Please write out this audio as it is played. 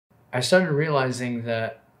I started realizing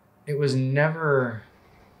that it was never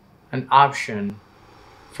an option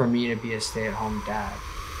for me to be a stay-at-home dad.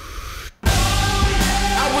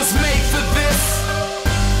 I was made for this.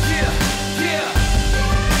 Yeah, yeah.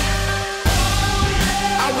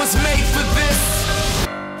 I was made for this.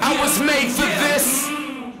 I was made for this.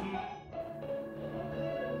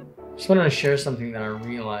 Just wanted to share something that I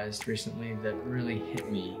realized recently that really hit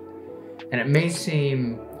me. And it may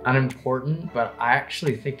seem unimportant, but I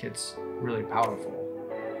actually think it's really powerful.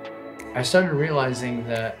 I started realizing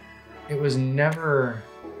that it was never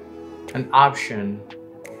an option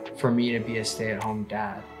for me to be a stay-at-home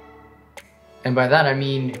dad. And by that I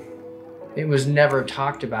mean, it was never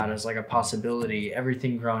talked about as like a possibility.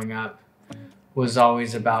 Everything growing up was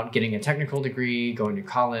always about getting a technical degree, going to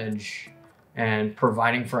college, and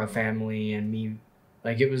providing for a family, and me,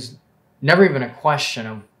 like, it was never even a question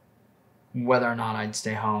of whether or not I'd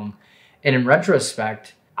stay home. And in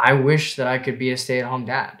retrospect, I wish that I could be a stay-at-home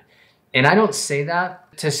dad. And I don't say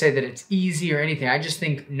that to say that it's easy or anything. I just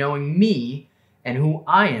think, knowing me and who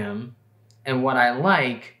I am and what I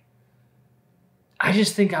like, I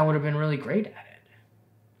just think I would have been really great at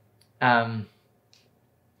it.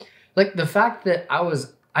 Like the fact that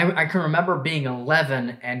I can remember being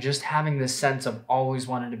 11 and just having this sense of always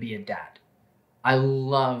wanting to be a dad. I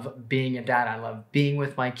love being a dad. I love being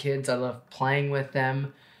with my kids. I love playing with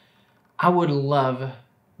them. I would love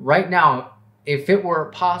right now, if it were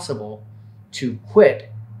possible, to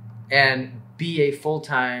quit and be a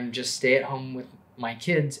full-time, just stay at home with my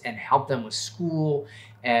kids and help them with school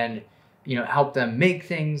and, you know, help them make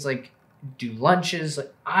things, like do lunches.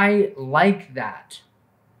 Like, I like that.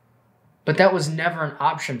 But that was never an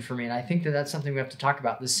option for me. And I think that that's something we have to talk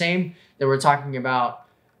about. The same that we're talking about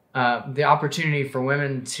the opportunity for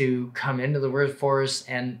women to come into the workforce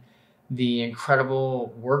and the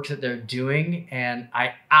incredible work that they're doing. And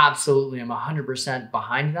I absolutely am 100%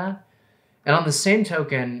 behind that. And on the same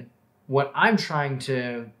token, what I'm trying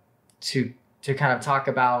to kind of talk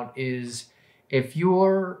about is, if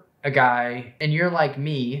you're a guy and you're like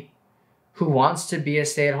me who wants to be a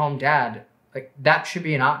stay-at-home dad, like, that should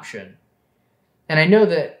be an option. And I know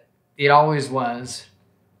that it always was,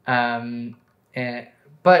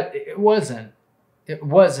 but it wasn't. It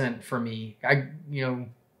wasn't for me.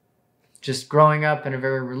 Just growing up in a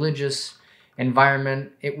very religious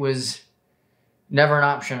environment, it was never an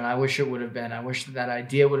option. I wish it would have been. I wish that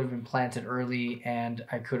idea would have been planted early, and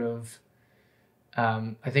I could have,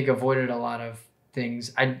 I think, avoided a lot of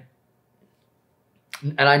things. And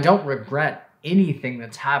I don't regret anything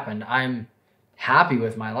that's happened. I'm happy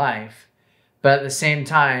with my life. But at the same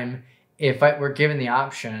time, if I were given the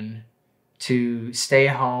option to stay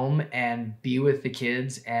home and be with the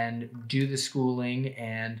kids and do the schooling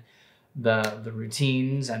and the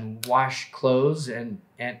routines and wash clothes and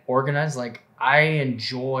organize, like, I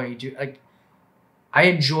enjoy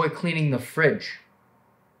cleaning the fridge.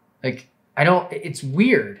 Like, it's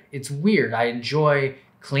weird. It's weird. I enjoy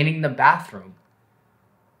cleaning the bathroom.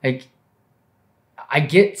 Like, I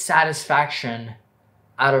get satisfaction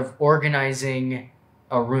out of organizing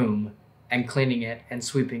a room and cleaning it and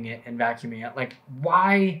sweeping it and vacuuming it. Like,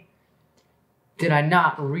 why did I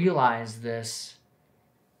not realize this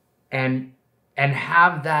and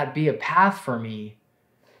have that be a path for me?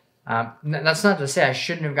 That's not to say I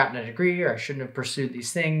shouldn't have gotten a degree or I shouldn't have pursued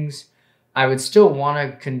these things. I would still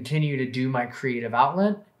want to continue to do my creative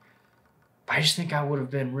outlet, but I just think I would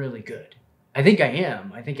have been really good. I think I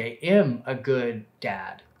am. I think I am a good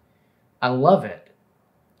dad. I love it.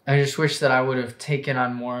 I just wish that I would have taken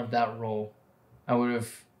on more of that role. I would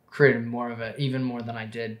have created more of it, even more than I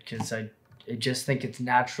did, because I just think it's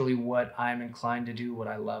naturally what I'm inclined to do, what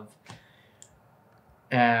I love.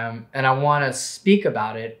 And I want to speak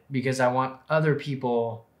about it because I want other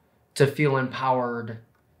people to feel empowered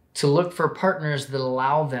to look for partners that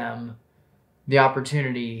allow them the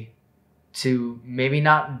opportunity to maybe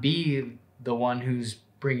not be the one who's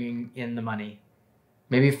bringing in the money.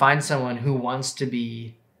 Maybe find someone who wants to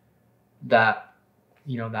be that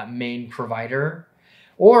main provider,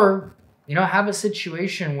 or, have a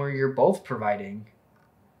situation where you're both providing.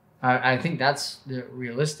 I think that's the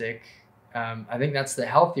realistic. I think that's the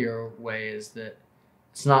healthier way, is that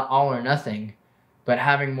it's not all or nothing, but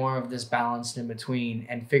having more of this balance in between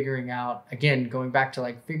and figuring out, again, going back to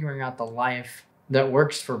like figuring out the life that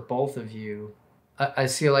works for both of you. I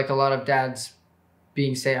see like a lot of dads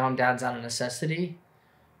being stay-at-home dads out of necessity.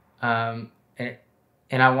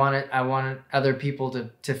 And I want other people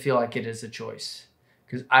to feel like it is a choice.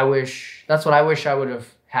 Because that's what I wish I would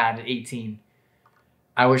have had at 18.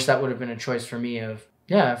 I wish that would have been a choice for me of,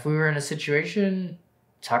 yeah, if we were in a situation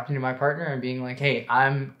talking to my partner and being like, hey,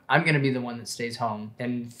 I'm going to be the one that stays home,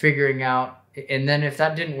 and figuring out. And then if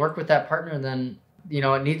that didn't work with that partner, then,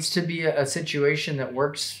 it needs to be a situation that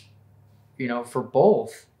works, for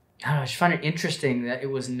both. I don't know, I just find it interesting that it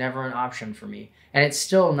was never an option for me. And it's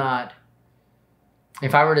still not.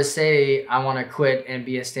 If I were to say I want to quit and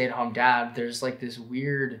be a stay-at-home dad, there's like this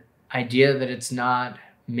weird idea that it's not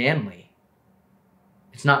manly.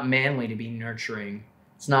 It's not manly to be nurturing.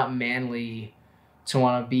 It's not manly to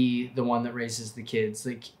want to be the one that raises the kids.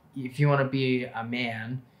 Like, if you want to be a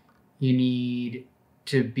man, you need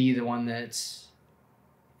to be the one that's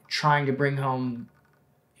trying to bring home,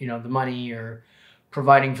 the money or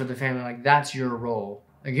providing for the family. Like, that's your role.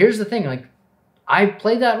 Like, here's the thing. Like, I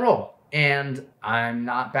played that role and I'm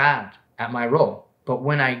not bad at my role. But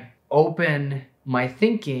when I open my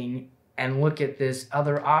thinking and look at this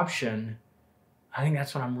other option, I think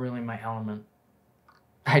that's when I'm really in my element.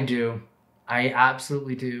 I do. I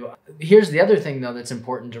absolutely do. Here's the other thing, though, that's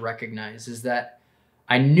important to recognize is that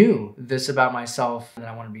I knew this about myself, that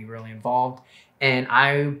I want to be really involved. And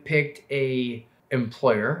I picked a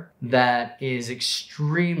employer that is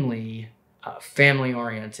extremely family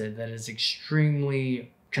oriented, that is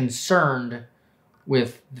extremely concerned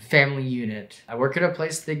with the family unit. I work at a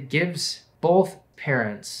place that gives both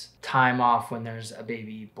parents time off when there's a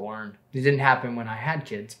baby born. It didn't happen when I had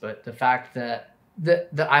kids, but the fact that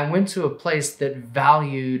I went to a place that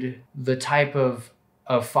valued the type of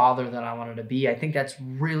father that I wanted to be, I think that's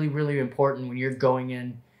really, really important when you're going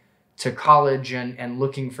in to college and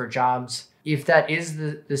looking for jobs. If that is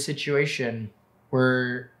the situation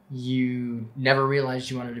where you never realized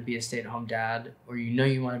you wanted to be a stay-at-home dad, or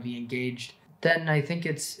you want to be engaged, then I think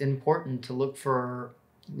it's important to look for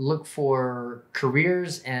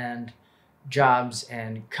careers and jobs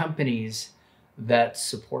and companies that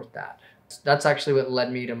support that. That's actually what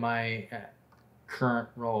led me to my current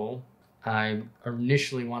role. I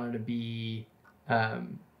initially wanted to be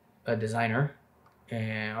a designer, or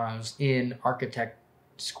I was in architect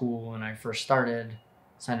school when I first started,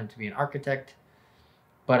 signed up to be an architect,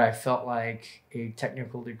 but I felt like a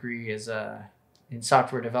technical degree in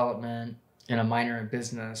software development and a minor in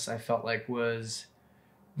business, I felt like was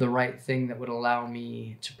the right thing that would allow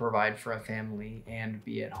me to provide for a family and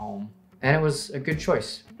be at home. And it was a good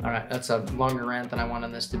choice. All right, that's a longer rant than I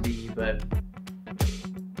wanted this to be, but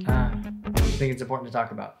I think it's important to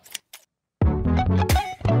talk about.